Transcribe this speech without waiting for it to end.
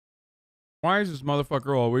Why is this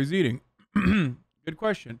motherfucker always eating? Good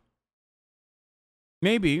question.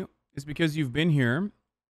 Maybe it's because you've been here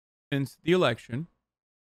since the election,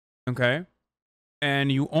 okay?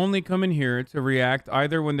 And you only come in here to react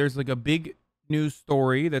either when there's like a big news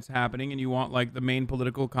story that's happening and you want like the main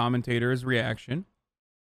political commentator's reaction,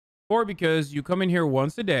 or because you come in here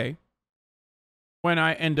once a day when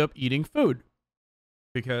I end up eating food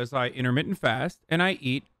because I intermittent fast and I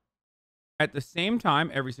eat at the same time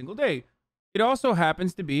every single day. It also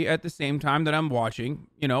happens to be at the same time that I'm watching,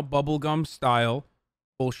 you know, bubblegum style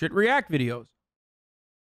bullshit react videos.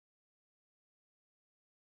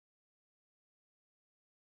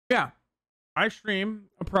 Yeah, I stream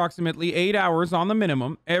approximately 8 hours on the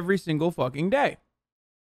minimum every single fucking day.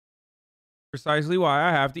 Precisely why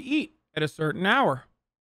I have to eat at a certain hour.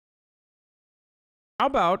 How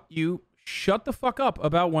about you shut the fuck up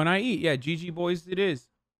about when I eat? Yeah, GG boys, it is.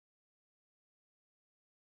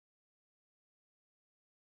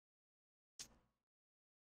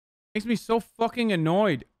 Makes me so fucking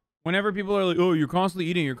annoyed whenever people are like, oh, you're constantly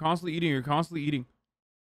eating, you're constantly eating, you're constantly eating.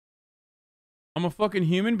 I'm a fucking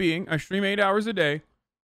human being. I stream 8 hours a day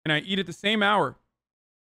and I eat at the same hour.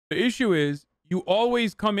 The issue is you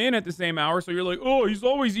always come in at the same hour, so you're like, oh, he's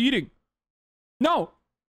always eating. No.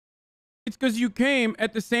 It's because you came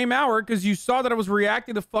at the same hour because you saw that I was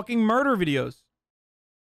reacting to fucking murder videos.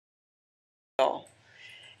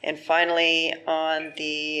 And finally, on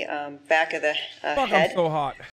the back of the Fuck, head, I'm so hot.